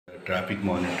traffic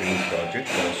monitoring project.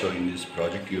 So in this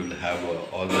project you will have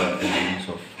all the LEDs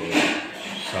of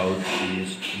south,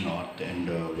 east, north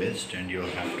and west, and you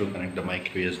have to connect the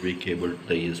micro USB cable to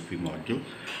the ESP module.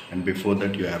 And before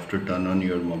that you have to turn on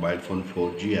your mobile phone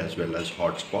 4G as well as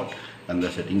hotspot, and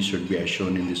the settings should be as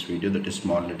shown in this video. That is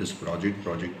small latest project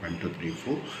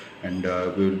 1234, and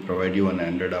we will provide you an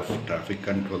Android of traffic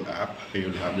control app. You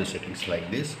will have the settings like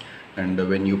this, and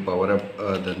when you power up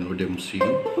the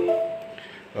NODEMCU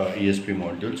ESP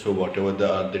module, so whatever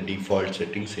the default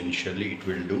settings initially it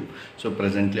will do. So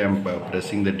presently I'm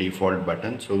pressing the default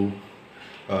button. So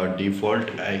default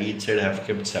each side have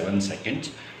kept 7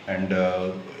 seconds, and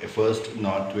first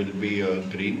north will be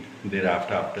green,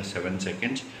 thereafter after 7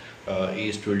 seconds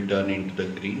east will turn into the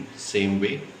green. Same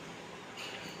way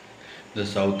the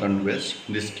south and west,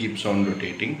 this keeps on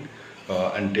rotating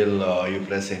until you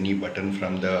press any button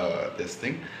from this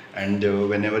thing. And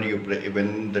whenever you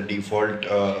when the default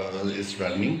is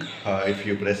running, if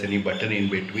you press any button in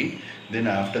between, then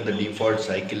after the default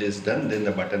cycle is done, then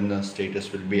the button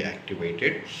status will be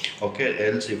activated.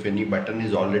 Okay, else if any button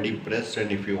is already pressed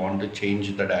and if you want to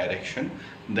change the direction,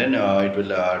 then it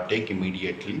will take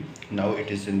immediately. Now it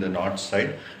is in the north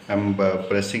side. I'm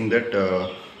pressing that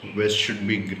west should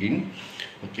be green.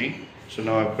 Okay, so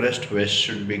now I pressed west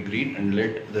should be green, and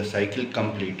let the cycle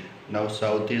complete. Now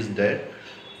south is there.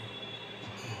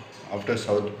 After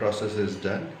south process is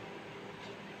done,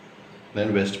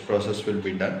 then west process will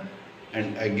be done,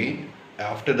 and again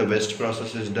after the west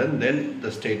process is done, then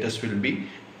the status will be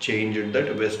changed,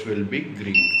 that west will be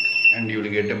green, and you will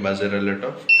get a buzzer alert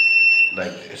of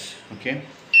like this. Okay,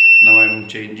 now I am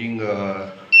changing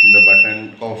the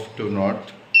button off to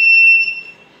north.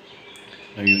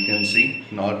 Now you can see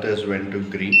north has went to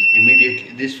green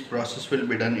immediately. This process will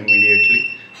be done immediately.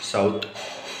 South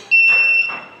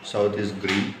is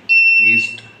green,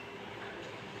 east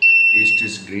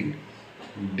is green,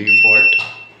 default.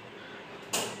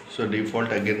 So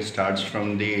default again starts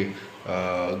from the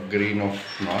green of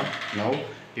north. Now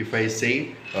if I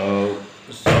say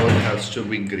south has to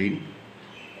be green,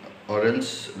 or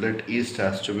else that east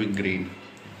has to be green,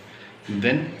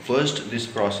 then first this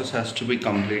process has to be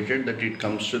completed, that it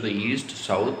comes to the east,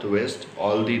 south, west,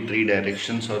 all the 3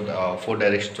 directions or the 4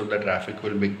 directions of the traffic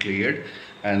will be cleared,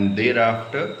 and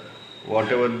thereafter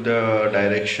whatever the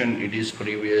direction it is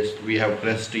previous we have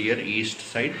pressed here, east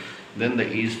side, then the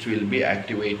east will be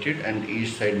activated and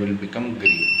east side will become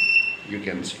green. You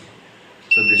can see.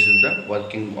 So this is the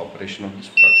working operation of this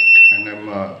project, and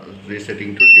I'm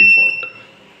resetting to default.